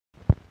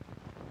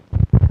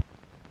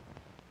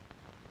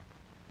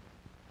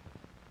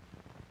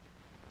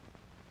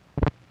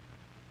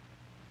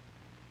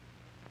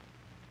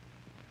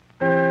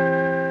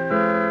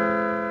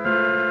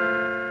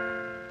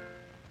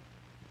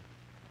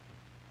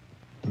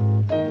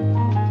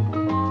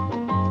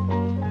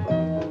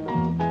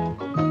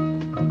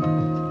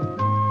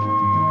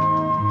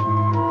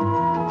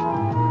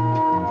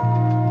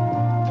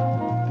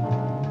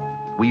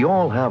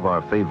of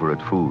our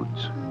favorite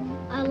foods.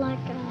 I like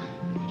a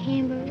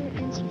hamburger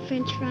and some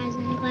French fries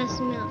and a glass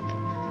of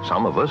milk.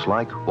 Some of us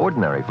like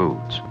ordinary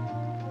foods,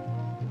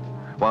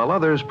 while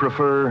others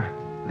prefer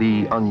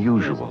the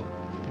unusual.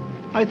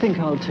 I think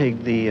I'll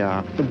take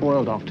the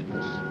boiled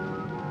octopus.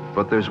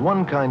 But there's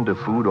one kind of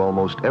food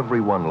almost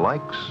everyone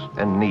likes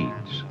and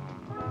needs.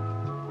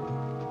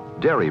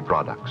 Dairy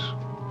products,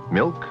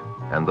 milk,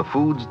 and the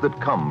foods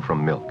that come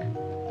from milk.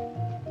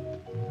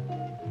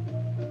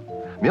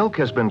 Milk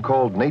has been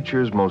called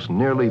nature's most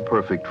nearly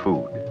perfect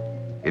food.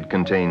 It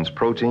contains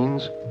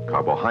proteins,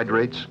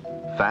 carbohydrates,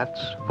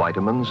 fats,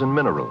 vitamins, and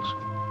minerals.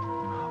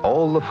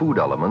 All the food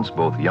elements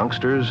both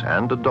youngsters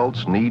and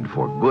adults need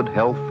for good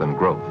health and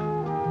growth.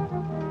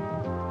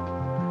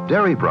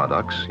 Dairy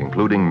products,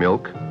 including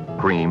milk,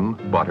 cream,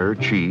 butter,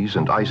 cheese,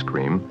 and ice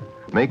cream,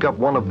 make up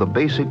one of the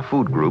basic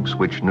food groups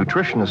which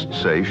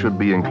nutritionists say should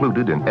be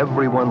included in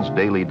everyone's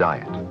daily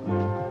diet.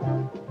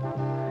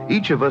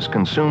 Each of us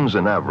consumes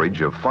an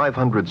average of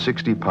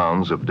 560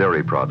 pounds of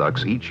dairy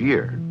products each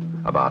year,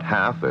 about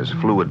half as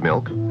fluid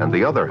milk and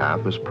the other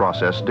half as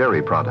processed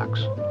dairy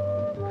products.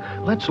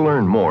 Let's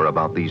learn more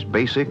about these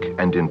basic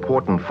and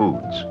important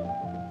foods.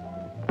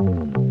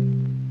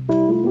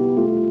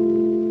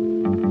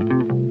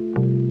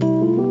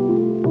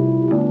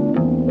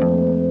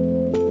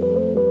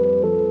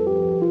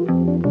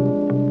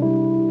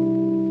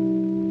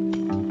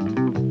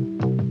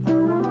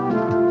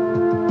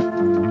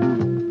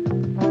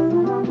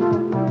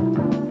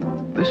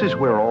 This is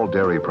where all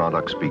dairy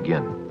products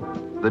begin,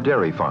 the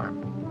dairy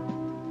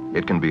farm.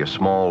 It can be a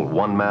small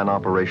one-man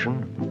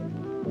operation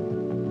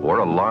or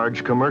a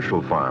large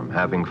commercial farm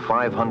having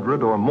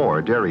 500 or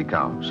more dairy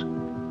cows.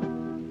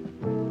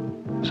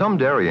 Some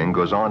dairying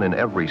goes on in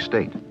every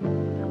state.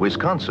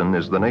 Wisconsin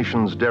is the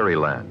nation's dairy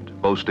land,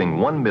 boasting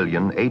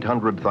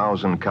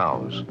 1,800,000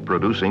 cows,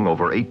 producing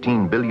over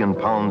 18 billion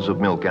pounds of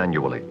milk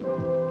annually.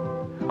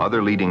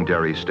 Other leading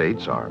dairy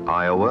states are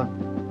Iowa,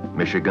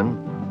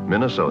 Michigan,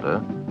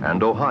 Minnesota,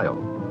 and Ohio,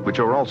 which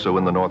are also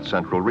in the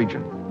north-central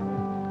region.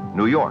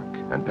 New York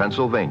and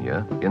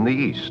Pennsylvania in the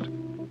east,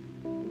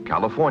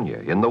 California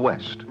in the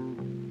west,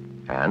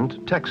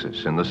 and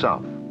Texas in the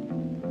south.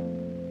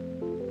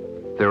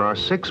 There are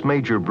 6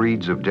 major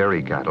breeds of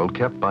dairy cattle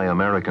kept by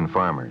American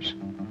farmers.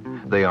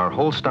 They are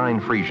Holstein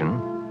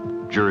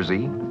Friesian,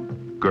 Jersey,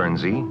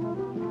 Guernsey,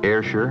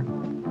 Ayrshire,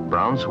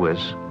 Brown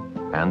Swiss,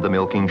 and the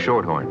milking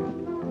Shorthorn.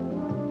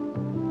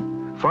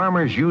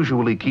 Farmers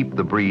usually keep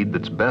the breed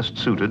that's best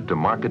suited to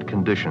market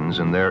conditions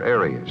in their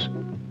areas.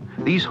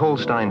 These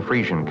Holstein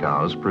Friesian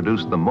cows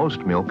produce the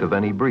most milk of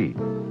any breed,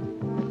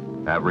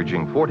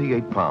 averaging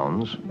 48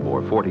 pounds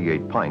or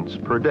 48 pints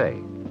per day,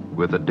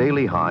 with a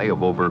daily high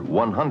of over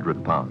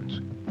 100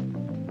 pounds.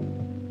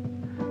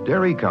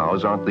 Dairy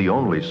cows aren't the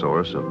only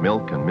source of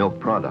milk and milk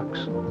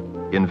products.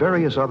 In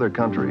various other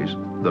countries,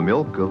 the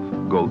milk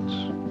of goats,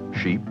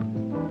 sheep,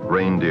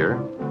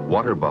 reindeer,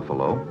 water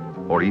buffalo,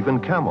 or even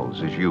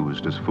camels is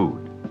used as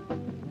food.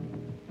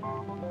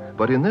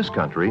 But in this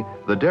country,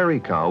 the dairy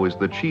cow is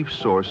the chief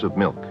source of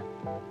milk.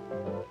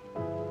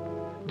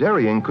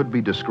 Dairying could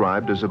be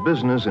described as a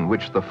business in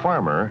which the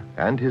farmer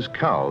and his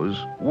cows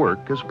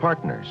work as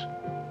partners.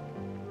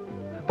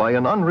 By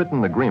an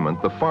unwritten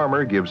agreement, the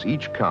farmer gives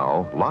each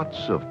cow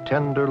lots of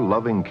tender,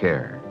 loving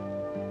care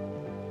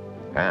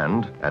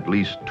and at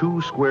least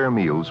 2 square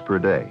meals per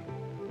day.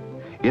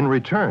 In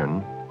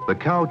return, the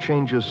cow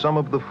changes some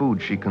of the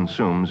food she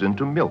consumes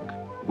into milk,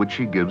 which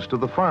she gives to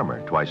the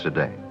farmer twice a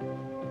day.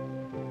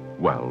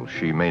 Well,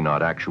 she may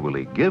not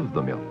actually give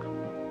the milk,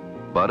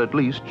 but at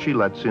least she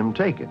lets him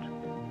take it.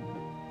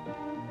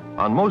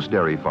 On most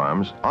dairy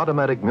farms,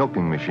 automatic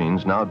milking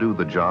machines now do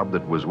the job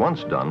that was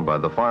once done by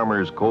the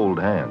farmer's cold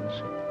hands.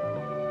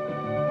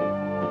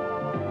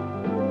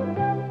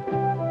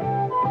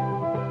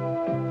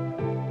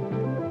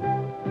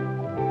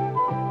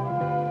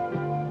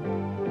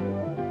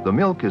 The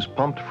milk is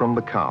pumped from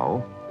the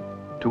cow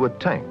to a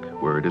tank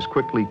where it is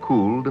quickly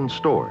cooled and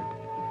stored.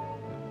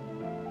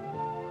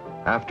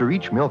 After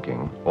each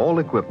milking, all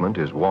equipment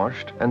is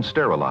washed and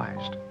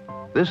sterilized.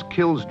 This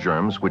kills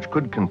germs which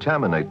could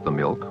contaminate the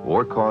milk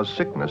or cause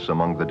sickness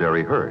among the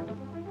dairy herd.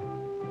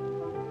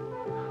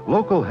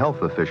 Local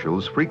health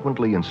officials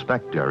frequently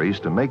inspect dairies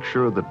to make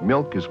sure that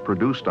milk is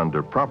produced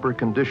under proper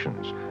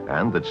conditions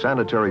and that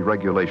sanitary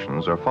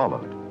regulations are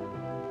followed.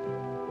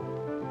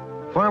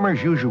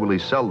 Farmers usually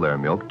sell their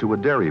milk to a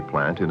dairy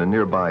plant in a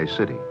nearby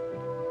city.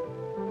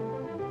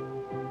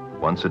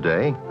 Once a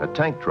day, a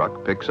tank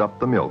truck picks up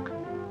the milk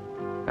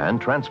and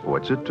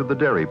transports it to the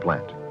dairy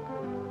plant.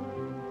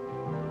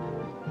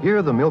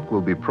 Here, the milk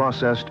will be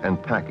processed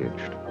and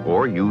packaged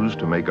or used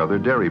to make other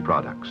dairy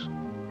products.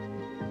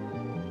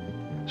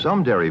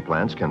 Some dairy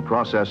plants can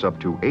process up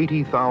to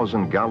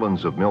 80,000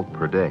 gallons of milk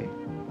per day.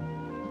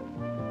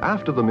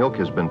 After the milk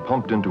has been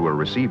pumped into a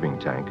receiving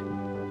tank,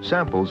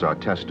 samples are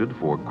tested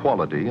for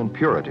quality and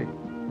purity.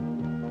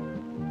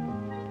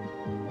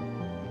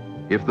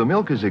 If the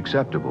milk is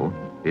acceptable,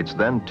 it's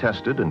then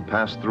tested and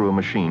passed through a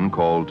machine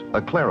called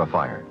a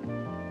clarifier.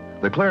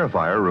 The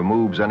clarifier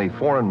removes any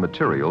foreign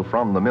material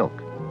from the milk.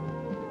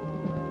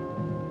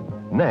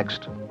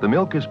 Next, the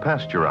milk is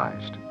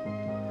pasteurized.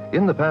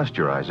 In the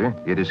pasteurizer,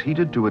 it is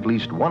heated to at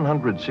least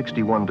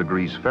 161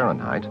 degrees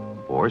Fahrenheit,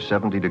 or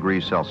 70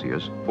 degrees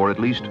Celsius, for at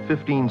least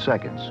 15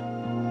 seconds.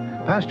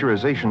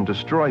 Pasteurization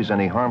destroys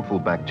any harmful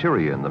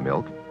bacteria in the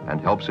milk and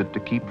helps it to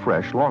keep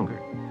fresh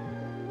longer.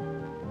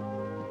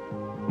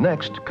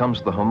 Next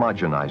comes the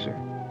homogenizer.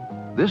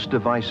 This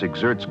device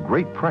exerts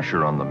great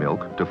pressure on the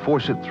milk to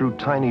force it through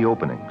tiny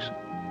openings.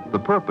 The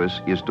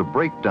purpose is to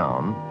break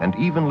down and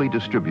evenly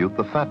distribute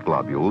the fat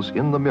globules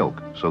in the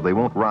milk so they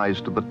won't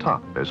rise to the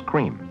top as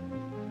cream.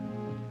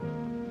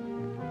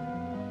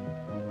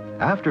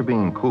 After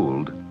being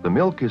cooled, the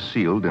milk is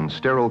sealed in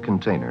sterile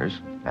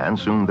containers and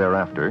soon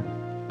thereafter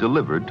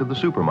delivered to the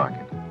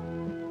supermarket.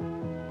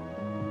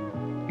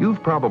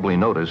 You've probably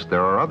noticed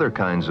there are other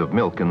kinds of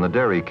milk in the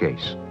dairy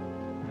case.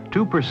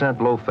 2%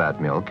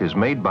 low-fat milk is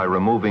made by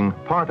removing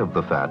part of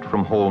the fat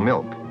from whole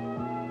milk.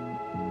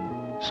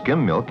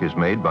 Skim milk is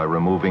made by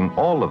removing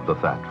all of the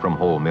fat from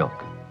whole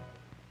milk.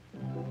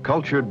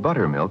 Cultured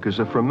buttermilk is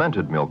a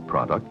fermented milk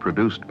product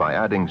produced by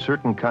adding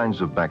certain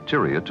kinds of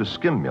bacteria to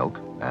skim milk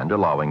and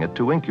allowing it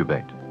to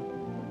incubate.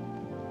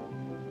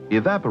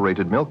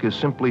 Evaporated milk is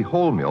simply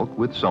whole milk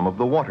with some of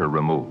the water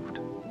removed.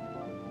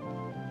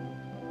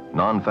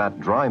 Non-fat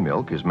dry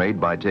milk is made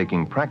by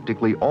taking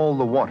practically all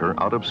the water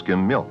out of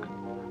skim milk.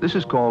 This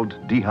is called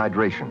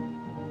dehydration.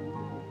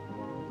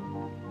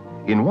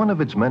 In one of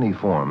its many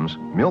forms,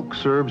 milk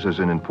serves as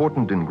an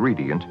important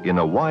ingredient in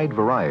a wide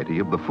variety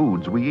of the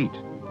foods we eat.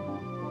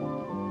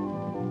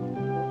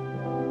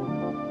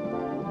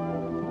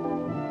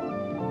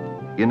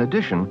 In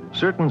addition,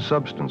 certain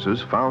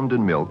substances found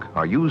in milk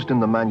are used in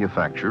the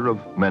manufacture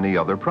of many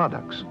other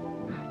products.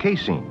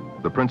 Casein,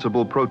 the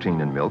principal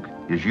protein in milk,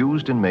 is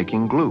used in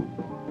making glue,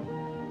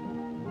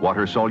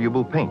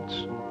 water-soluble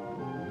paints,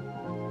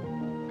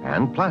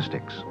 and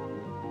plastics.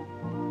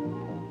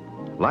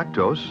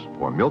 Lactose,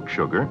 or milk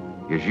sugar,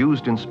 is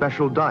used in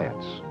special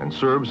diets and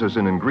serves as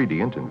an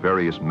ingredient in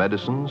various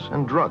medicines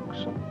and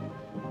drugs.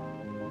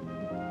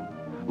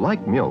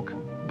 Like milk,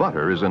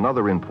 butter is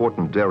another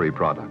important dairy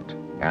product,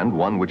 and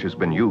one which has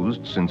been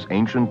used since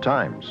ancient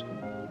times.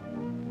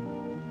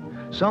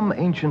 Some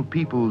ancient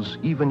peoples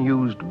even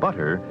used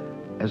butter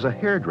as a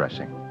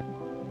hairdressing.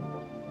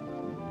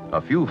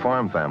 A few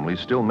farm families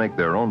still make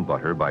their own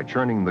butter by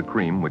churning the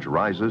cream which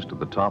rises to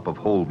the top of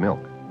whole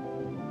milk.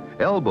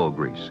 Elbow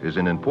grease is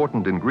an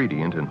important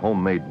ingredient in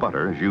homemade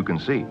butter, as you can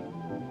see.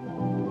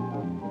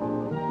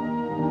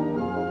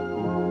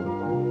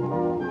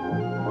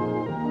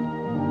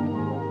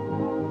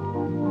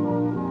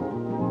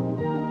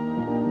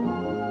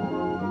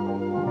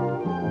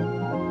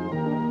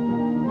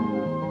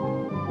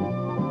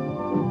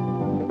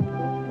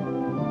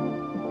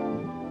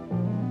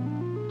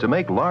 To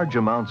make large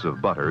amounts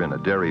of butter in a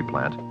dairy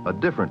plant, a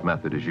different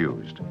method is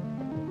used.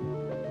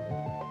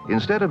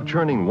 Instead of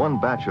churning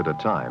one batch at a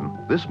time,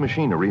 this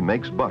machinery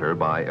makes butter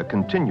by a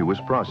continuous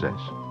process.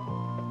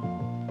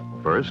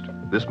 First,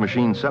 this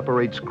machine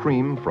separates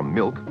cream from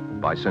milk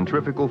by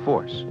centrifugal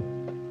force.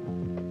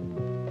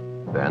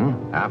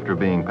 Then, after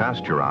being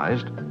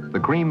pasteurized, the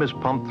cream is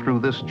pumped through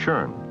this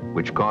churn,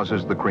 which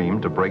causes the cream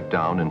to break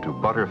down into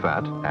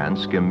butterfat and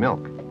skim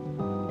milk.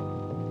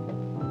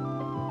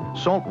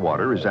 Salt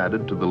water is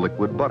added to the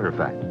liquid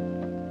butterfat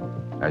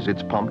as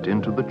it's pumped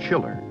into the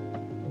chiller.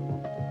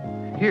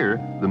 Here,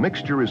 the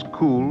mixture is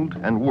cooled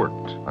and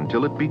worked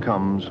until it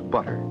becomes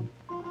butter.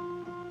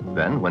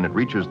 Then, when it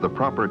reaches the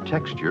proper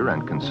texture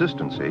and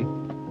consistency,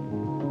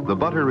 the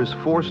butter is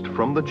forced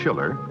from the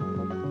chiller,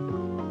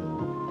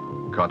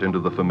 cut into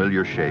the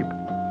familiar shape,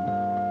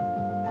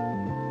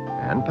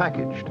 and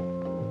packaged.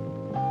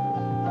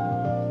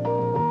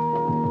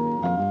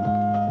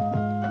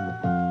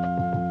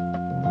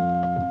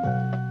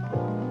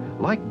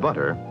 Like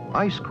butter,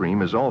 ice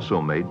cream is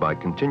also made by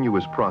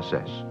continuous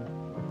process.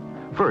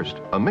 First,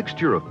 a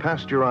mixture of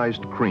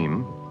pasteurized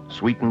cream,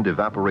 sweetened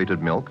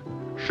evaporated milk,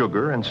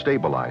 sugar, and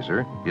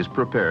stabilizer is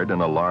prepared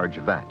in a large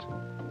vat.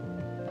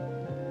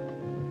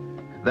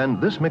 Then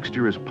this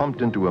mixture is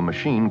pumped into a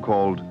machine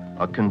called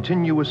a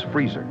continuous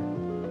freezer.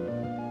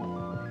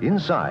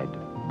 Inside,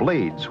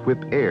 blades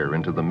whip air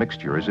into the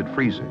mixture as it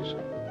freezes.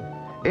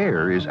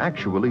 Air is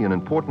actually an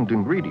important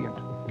ingredient,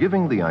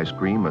 giving the ice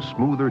cream a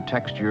smoother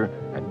texture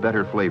and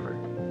better flavor.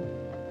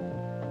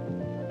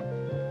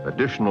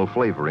 Additional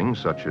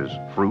flavorings such as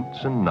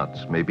fruits and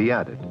nuts may be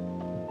added.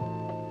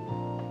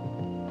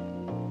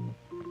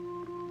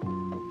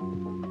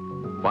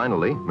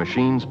 Finally,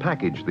 machines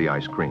package the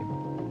ice cream.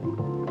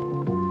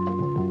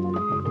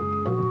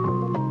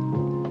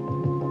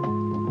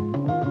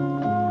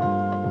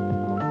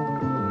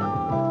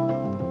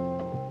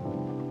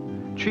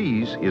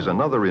 Cheese is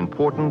another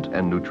important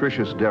and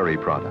nutritious dairy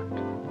product.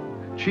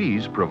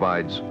 Cheese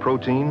provides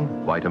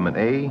protein, vitamin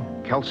A,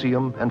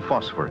 calcium, and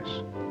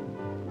phosphorus.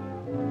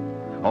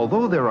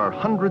 Although there are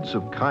hundreds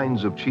of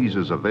kinds of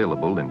cheeses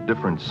available in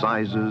different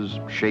sizes,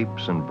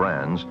 shapes, and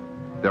brands,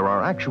 there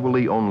are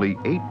actually only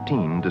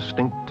 18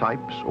 distinct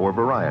types or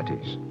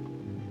varieties.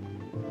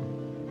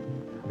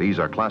 These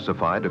are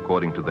classified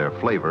according to their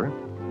flavor,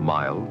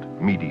 mild,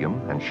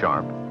 medium, and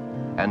sharp,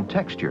 and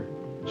texture,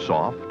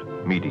 soft,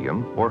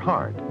 medium, or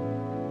hard.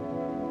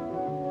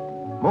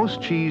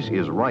 Most cheese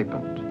is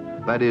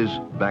ripened. That is,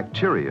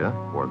 bacteria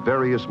or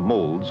various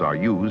molds are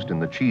used in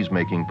the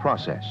cheese-making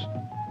process.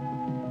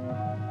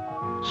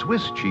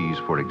 Swiss cheese,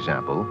 for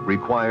example,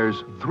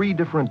 requires 3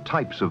 different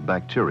types of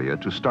bacteria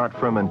to start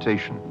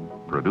fermentation,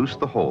 produce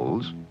the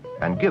wholes,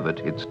 and give it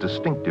its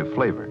distinctive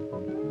flavor.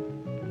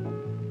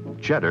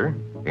 Cheddar,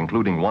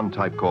 including one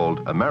type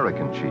called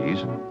American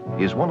cheese,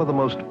 is one of the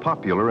most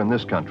popular in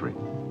this country.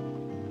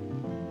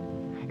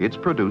 It's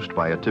produced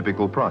by a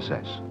typical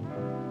process.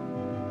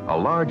 A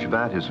large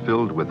vat is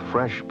filled with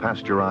fresh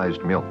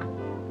pasteurized milk.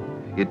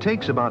 It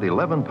takes about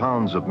 11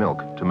 pounds of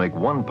milk to make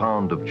 1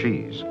 pound of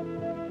cheese.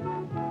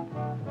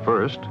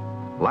 First,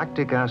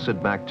 lactic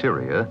acid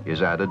bacteria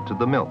is added to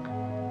the milk.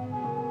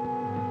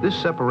 This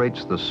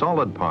separates the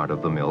solid part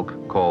of the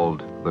milk,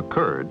 called the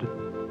curd,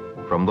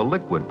 from the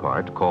liquid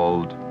part,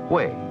 called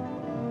whey.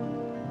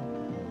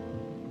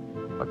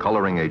 A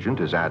coloring agent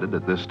is added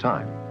at this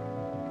time.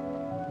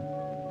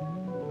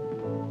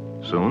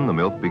 Soon the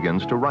milk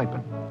begins to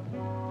ripen.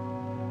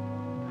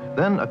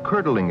 Then a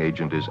curdling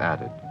agent is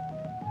added.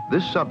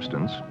 This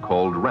substance,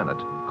 called rennet,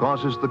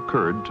 causes the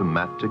curd to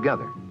mat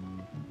together.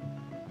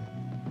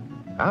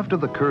 After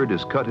the curd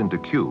is cut into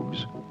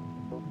cubes,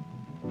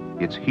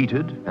 it's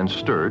heated and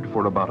stirred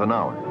for about an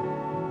hour.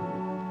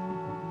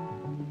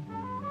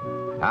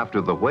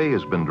 After the whey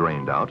has been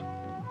drained out,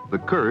 the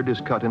curd is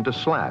cut into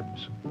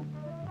slabs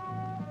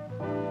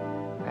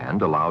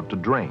and allowed to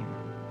drain.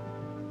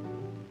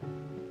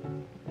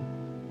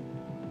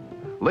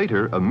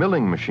 Later, a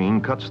milling machine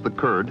cuts the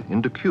curd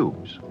into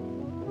cubes,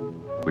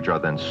 which are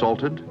then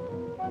salted,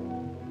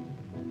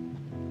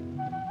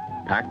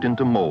 packed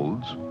into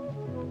molds,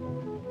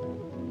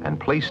 and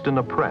placed in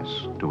a press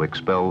to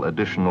expel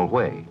additional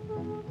whey.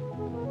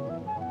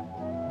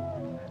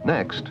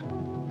 Next,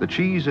 the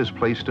cheese is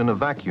placed in a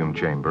vacuum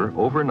chamber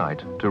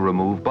overnight to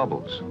remove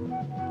bubbles.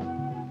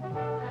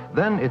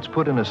 Then it's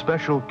put in a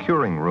special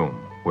curing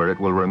room where it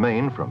will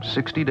remain from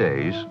 60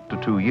 days to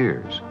 2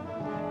 years.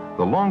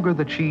 The longer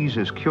the cheese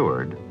is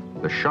cured,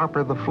 the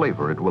sharper the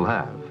flavor it will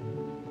have.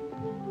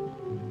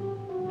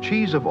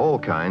 Cheese of all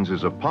kinds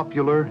is a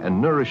popular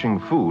and nourishing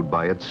food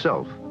by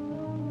itself,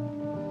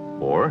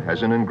 or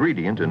as an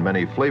ingredient in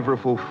many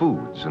flavorful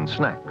foods and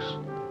snacks.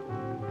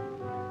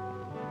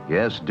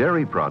 Yes,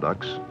 dairy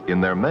products, in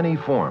their many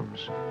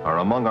forms, are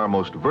among our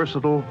most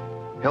versatile,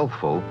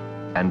 healthful,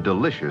 and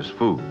delicious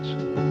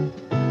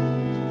foods.